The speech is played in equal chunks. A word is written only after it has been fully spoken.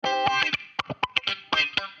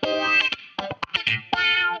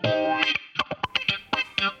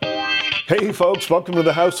Hey folks, welcome to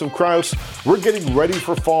the House of Kraus. We're getting ready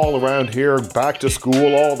for fall around here, back to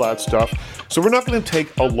school, all that stuff. So we're not going to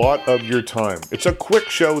take a lot of your time. It's a quick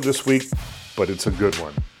show this week, but it's a good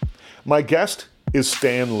one. My guest is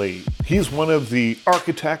Stan Lee. He's one of the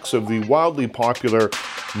architects of the wildly popular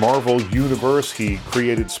Marvel Universe. He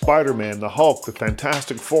created Spider-Man, the Hulk, the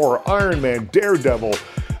Fantastic Four, Iron Man, Daredevil,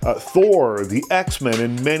 Thor, the X-Men,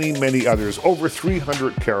 and many, many others. Over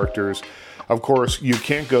 300 characters. Of course, you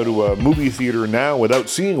can't go to a movie theater now without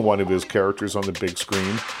seeing one of his characters on the big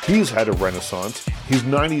screen. He's had a renaissance. He's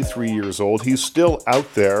 93 years old. He's still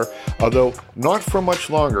out there, although not for much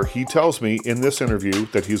longer. He tells me in this interview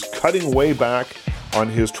that he's cutting way back on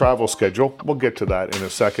his travel schedule. We'll get to that in a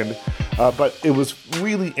second. But it was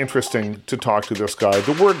really interesting to talk to this guy.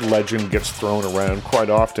 The word legend gets thrown around quite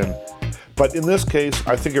often. But in this case,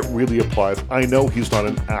 I think it really applies. I know he's not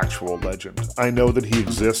an actual legend. I know that he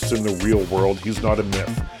exists in the real world. He's not a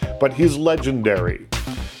myth. But he's legendary.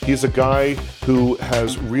 He's a guy who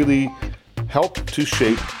has really helped to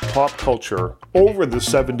shape pop culture over the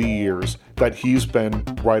 70 years that he's been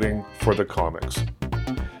writing for the comics.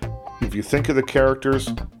 If you think of the characters,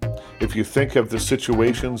 if you think of the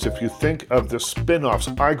situations, if you think of the spin-offs,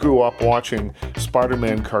 I grew up watching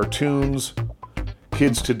Spider-Man cartoons.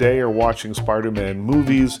 Kids today are watching Spider-Man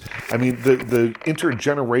movies. I mean, the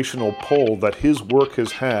intergenerational pull that his work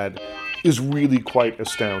has had is really quite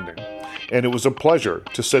astounding. And it was a pleasure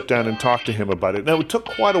to sit down and talk to him about it. Now, it took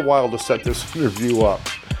quite a while to set this interview up.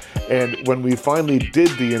 And when we finally did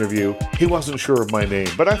the interview, he wasn't sure of my name.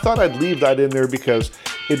 But I thought I'd leave that in there because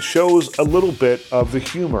it shows a little bit of the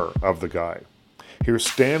humor of the guy. Here's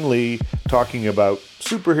Stan Lee talking about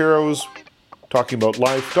superheroes, talking about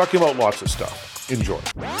life, talking about lots of stuff. Enjoy.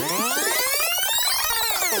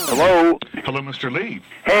 Hello? Hello, Mr. Lee.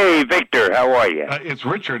 Hey, Victor, how are you? It's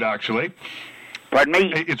Richard, actually. Pardon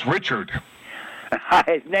me? It's Richard.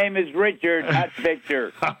 His name is Richard, not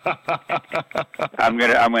Victor. I'm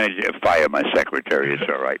gonna fire my secretary. It's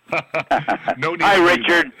all right. No need. Hi,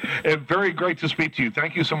 Richard. Very great to speak to you.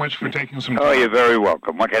 Thank you so much for taking some time. Oh, you're very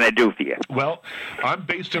welcome. What can I do for you? Well, I'm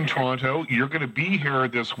based in Toronto. You're going to be here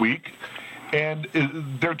this week. And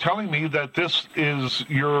they're telling me that this is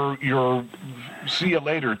your see you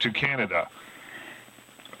later to Canada.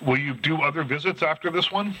 Will you do other visits after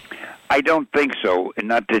this one? I don't think so.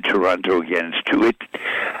 Not to Toronto again.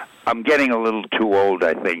 I'm getting a little too old,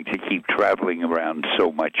 I think, to keep traveling around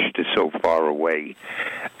so much to so far away.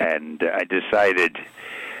 And I decided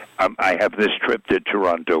I have this trip to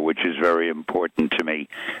Toronto, which is very important to me.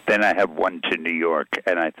 Then I have one to New York,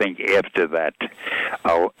 and I think after that,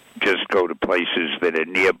 I'll just go to places that are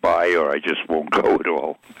nearby, or I just won't go at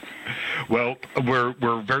all. Well,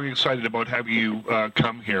 we're very excited about having you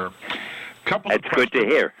come here. That's good to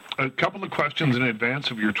hear. A couple of questions in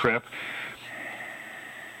advance of your trip.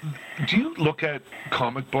 Do you look at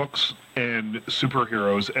comic books and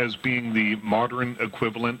superheroes as being the modern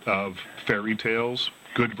equivalent of fairy tales?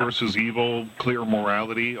 Good versus evil, clear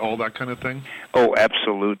morality, all that kind of thing? Oh,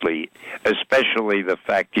 absolutely. Especially the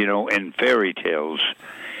fact, in fairy tales,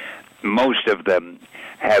 most of them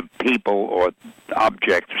have people or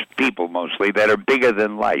objects, people mostly, that are bigger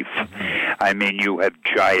than life. Mm-hmm. I mean, you have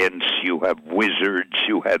giants, you have wizards,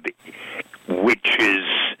 you have witches,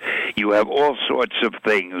 you have all sorts of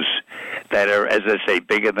things that are, as I say,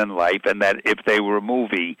 bigger than life, and that if they were a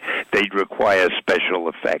movie, they'd require special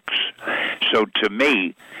effects. So to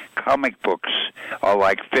me, comic books are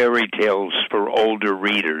like fairy tales for older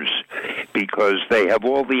readers because they have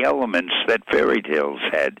all the elements that fairy tales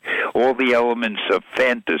had, all the elements of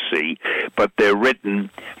fantasy, but they're written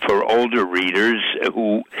for older readers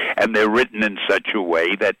and they're written in such a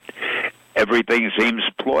way that everything seems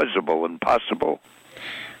plausible and possible.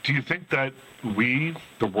 Do you think that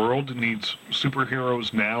the world, needs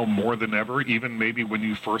superheroes now more than ever, even maybe when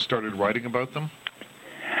you first started writing about them?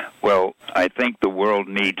 Well, I think the world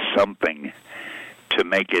needs something to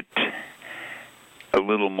make it a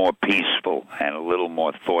little more peaceful and a little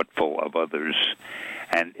more thoughtful of others.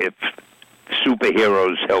 And if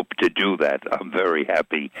superheroes help to do that, I'm very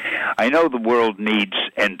happy. I know the world needs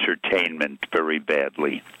entertainment very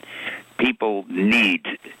badly. People need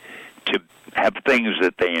to have things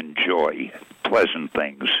that they enjoy, pleasant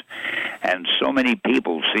things. And so many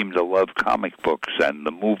people seem to love comic books and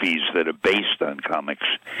the movies that are based on comics.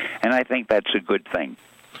 And I think that's a good thing.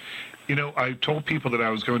 I told people that I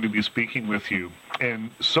was going to be speaking with you,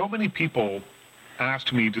 and so many people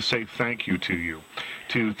asked me to say thank you to you,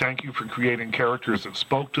 to thank you for creating characters that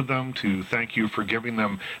spoke to them, to thank you for giving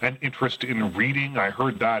them an interest in reading. I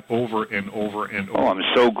heard that over and over and over. Oh, I'm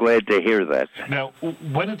so glad to hear that. Now,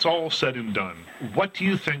 when it's all said and done, what do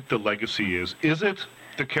you think the legacy is? Is it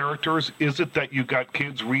the characters? Is it that you got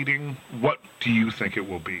kids reading? What do you think it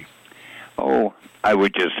will be? Oh, I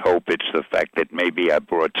would just hope it's the fact that maybe I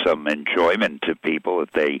brought some enjoyment to people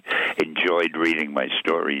if they enjoyed reading my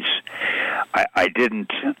stories. I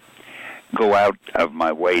didn't go out of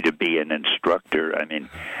my way to be an instructor. I mean,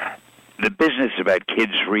 the business about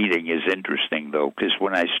kids reading is interesting, though, because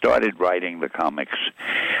when I started writing the comics,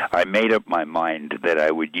 I made up my mind that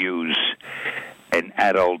I would use an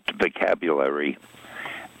adult vocabulary,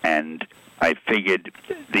 and I figured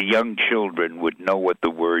the young children would know what the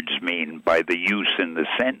words mean by the use in the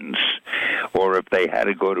sentence, or if they had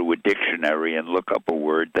to go to a dictionary and look up a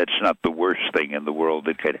word, that's not the worst thing in the world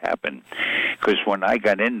that could happen. Because when I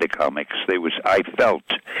got into comics, I felt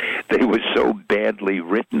they were so badly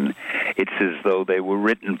written, it's as though they were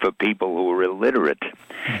written for people who were illiterate.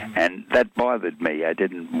 Mm-hmm. And that bothered me. I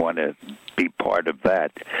didn't want to be part of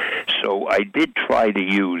that. So I did try to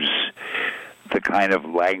use the kind of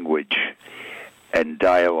language and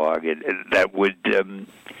dialogue that would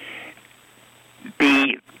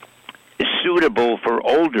be suitable for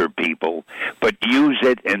older people, but use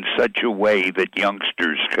it in such a way that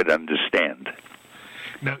youngsters could understand.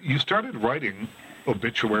 Now, you started writing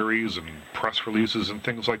obituaries and press releases and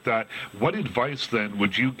things like that. What advice, then,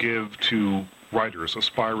 would you give to writers,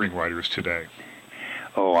 aspiring writers today?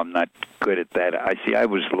 Oh, I'm not good at that. I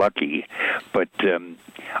was lucky, but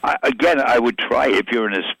I would try. If you're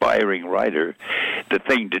an aspiring writer, the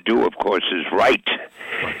thing to do, of course, is write.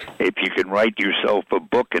 Right. If you can write yourself a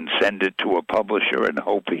book and send it to a publisher and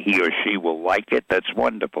hope he or she will like it, that's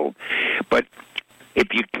wonderful. But if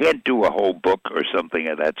you can't do a whole book or something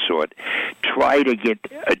of that sort, try to get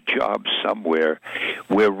a job somewhere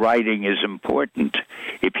where writing is important.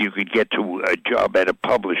 If you could get to a job at a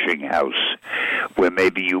publishing house where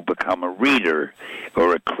maybe you become a reader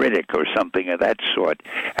or a critic or something of that sort,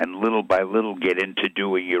 and little by little get into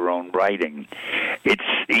doing your own writing.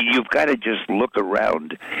 You've got to just look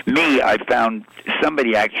around. Me, I found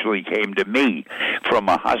somebody actually came to me from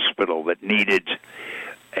a hospital that needed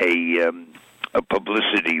a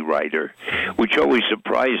publicity writer, which always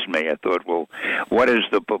surprised me. I thought, well, what is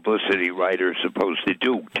the publicity writer supposed to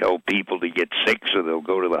do? Tell people to get sick so they'll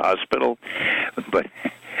go to the hospital? But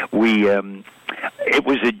it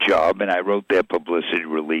was a job, and I wrote their publicity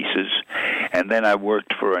releases, and then I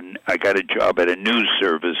got a job at a news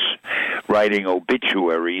service writing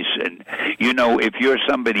obituaries, and if you're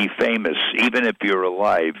somebody famous, even if you're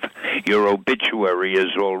alive, your obituary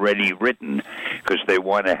is already written because they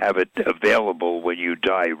want to have it available when you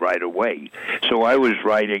die right away. So I was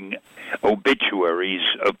writing obituaries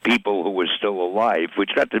of people who were still alive,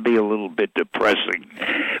 which got to be a little bit depressing,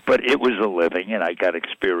 but it was a living, and I got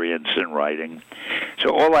experience in writing.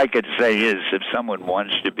 So all I could say is, if someone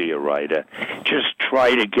wants to be a writer, just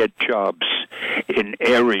try to get jobs in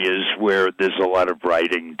areas where there's a lot of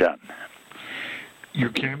writing done. Your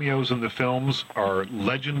cameos in the films are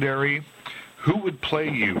legendary. Who would play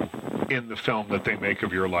you in the film that they make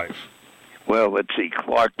of your life? Well, let's see.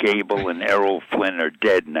 Clark Gable and Errol Flynn are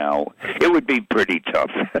dead now. It would be pretty tough.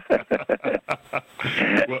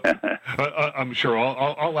 Well, I'm sure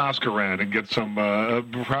I'll ask around and get some.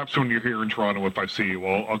 Perhaps when you're here in Toronto, if I see you,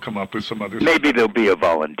 I'll come up with some others. Maybe there'll be a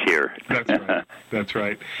volunteer. That's right. That's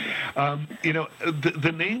right.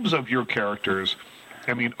 The names of your characters.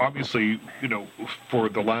 I mean, obviously, for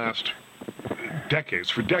the last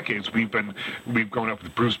decades we've grown up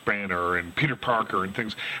with Bruce Banner and Peter Parker and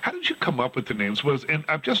things. How did you come up with the names? And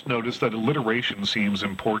I've just noticed that alliteration seems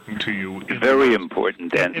important to you. Very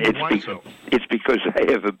important, and so? It's because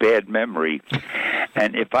I have a bad memory,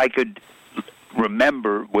 and if I could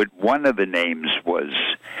remember what one of the names was,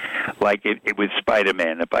 like it was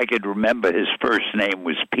Spider-Man. If I could remember his first name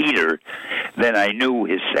was Peter, then I knew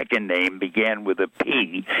his second name began with a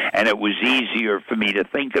P, and it was easier for me to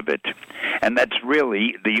think of it. And that's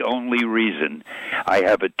really the only reason. I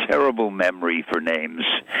have a terrible memory for names,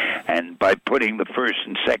 and by putting the first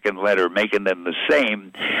and second letter, making them the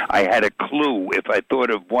same, I had a clue. If I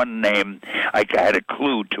thought of one name, I had a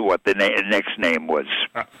clue to what the next name was.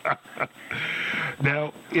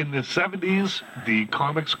 Now, in the 70s, the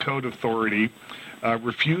Comics Code Code Authority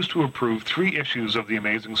refused to approve 3 issues of The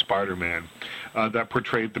Amazing Spider-Man that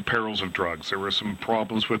portrayed the perils of drugs. There were some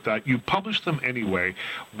problems with that. You published them anyway.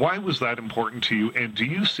 Why was that important to you? And do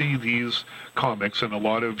you see these comics and a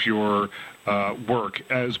lot of your work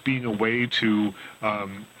as being a way to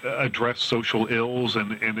address social ills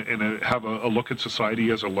and have a look at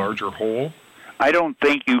society as a larger whole? I don't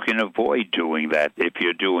think you can avoid doing that if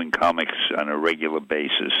you're doing comics on a regular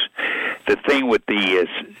basis. The thing with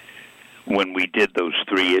when we did those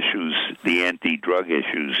 3 issues, the anti-drug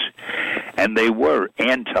issues, and they were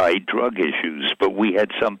anti-drug issues, but we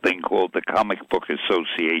had something called the Comic Book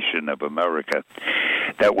Association of America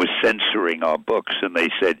that was censoring our books, and they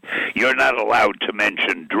said, you're not allowed to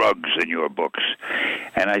mention drugs in your books.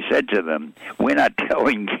 And I said to them, we're not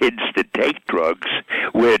telling kids to take drugs,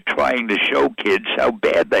 we're trying to show kids how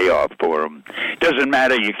bad they are for them. Doesn't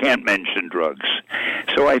matter, you can't mention drugs.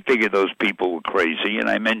 So I figured those people were crazy, and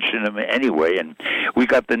I mentioned them anyway, and we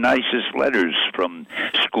got the nicest letters from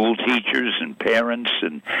school teachers and parents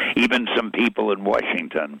and even some people in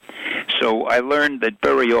Washington. So I learned that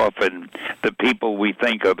very often the people we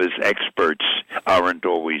think of as experts aren't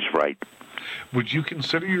always right. Would you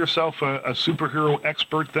consider yourself a superhero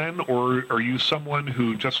expert then, or are you someone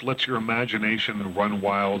who just lets your imagination run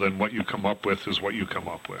wild and what you come up with is what you come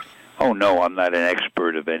up with? Oh, no, I'm not an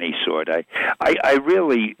expert of any sort. I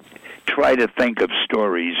really try to think of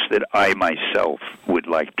stories that I myself would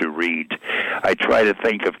like to read. I try to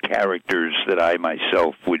think of characters that I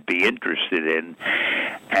myself would be interested in,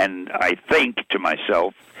 and I think to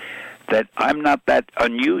myself that I'm not that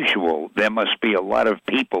unusual. There must be a lot of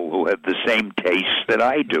people who have the same tastes that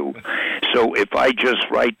I do. So if I just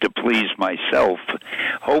write to please myself,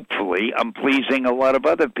 hopefully I'm pleasing a lot of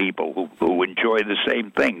other people who enjoy the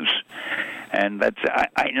same things. And that's,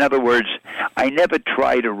 in other words, I never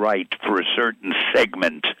try to write for a certain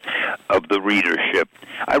segment of the readership.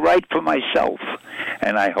 I write for myself,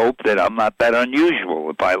 and I hope that I'm not that unusual.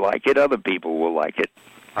 If I like it, other people will like it.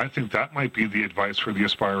 I think that might be the advice for the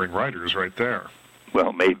aspiring writers right there.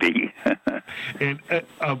 Well, maybe. And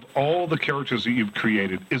of all the characters that you've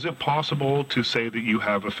created, is it possible to say that you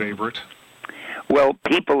have a favorite? Well,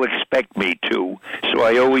 people expect me to, so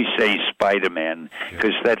I always say Spider-Man,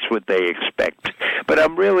 because that's what they expect. But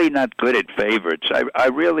I'm really not good at favorites. I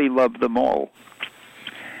really love them all.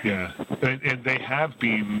 Yeah, and they have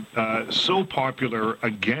been so popular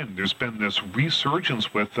again. There's been this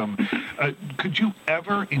resurgence with them. Could you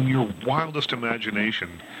ever, in your wildest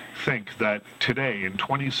imagination, think that today, in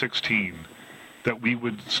 2016, that we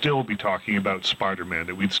would still be talking about Spider-Man,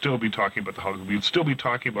 that we'd still be talking about the Hulk, we'd still be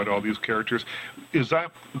talking about all these characters?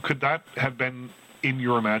 Could that have been in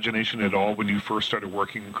your imagination at all when you first started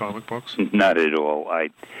working in comic books? Not at all.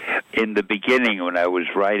 In the beginning, when I was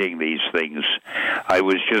writing these things, I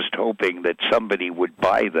was just hoping that somebody would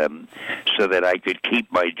buy them so that I could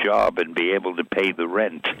keep my job and be able to pay the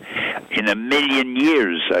rent. In a million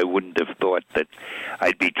years, I wouldn't have thought that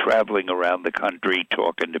I'd be traveling around the country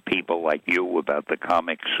talking to people like you about the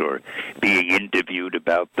comics, or being interviewed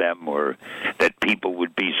about them, or that people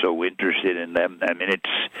would be so interested in them. I mean,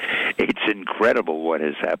 it's incredible what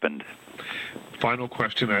has happened. Final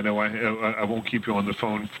question. I know I won't keep you on the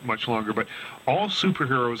phone much longer, but all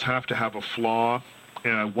superheroes have to have a flaw,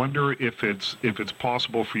 and I wonder if it's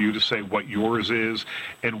possible for you to say what yours is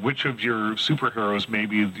and which of your superheroes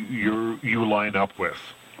maybe you line up with.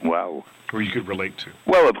 Wow. Or you could relate to.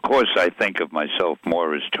 Well, of course, I think of myself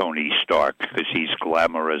more as Tony Stark, because he's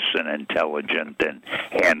glamorous and intelligent and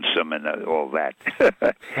handsome and all that.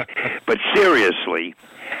 But seriously,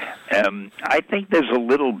 I think there's a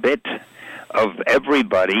little bit of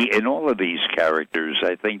everybody in all of these characters.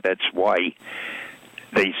 I think that's why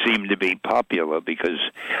they seem to be popular, because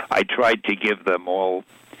I tried to give them all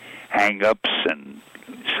hang-ups and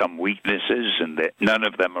some weaknesses, and that none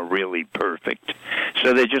of them are really perfect.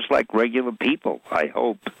 So they're just like regular people, I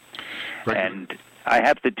hope. And I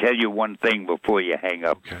have to tell you one thing before you hang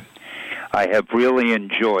up. Okay. I have really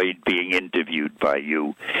enjoyed being interviewed by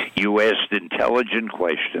you. You asked intelligent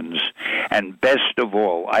questions, and best of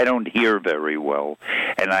all, I don't hear very well,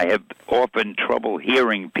 and I have often trouble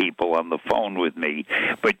hearing people on the phone with me,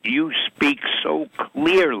 but you speak so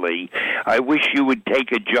clearly. I wish you would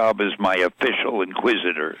take a job as my official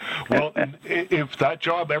inquisitor. Well, if that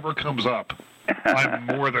job ever comes up, I'm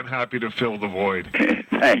more than happy to fill the void.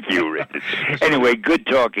 Thank you, Richard. Anyway, good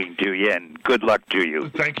talking to you, and good luck to you.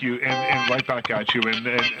 Thank you, and right back at you, and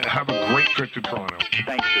have a great trip to Toronto.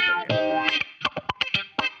 Thanks a million.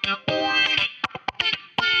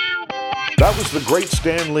 That was the great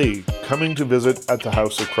Stan Lee coming to visit at the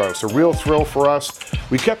House of Kraus. A real thrill for us.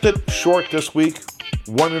 We kept it short this week,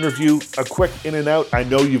 one interview, a quick in and out. I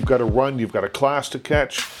know you've got to run, you've got a class to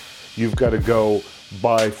catch, you've got to go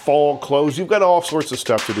buy fall clothes, you've got all sorts of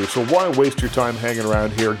stuff to do. So why waste your time hanging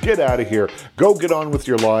around here? Get out of here. Go get on with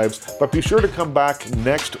your lives. But be sure to come back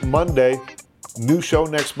next Monday. New show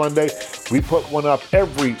next Monday. We put one up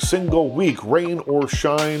every single week. Rain or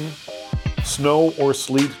shine, snow or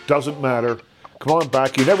sleet, doesn't matter. Come on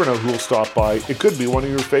back. You never know who will stop by. It could be one of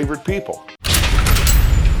your favorite people.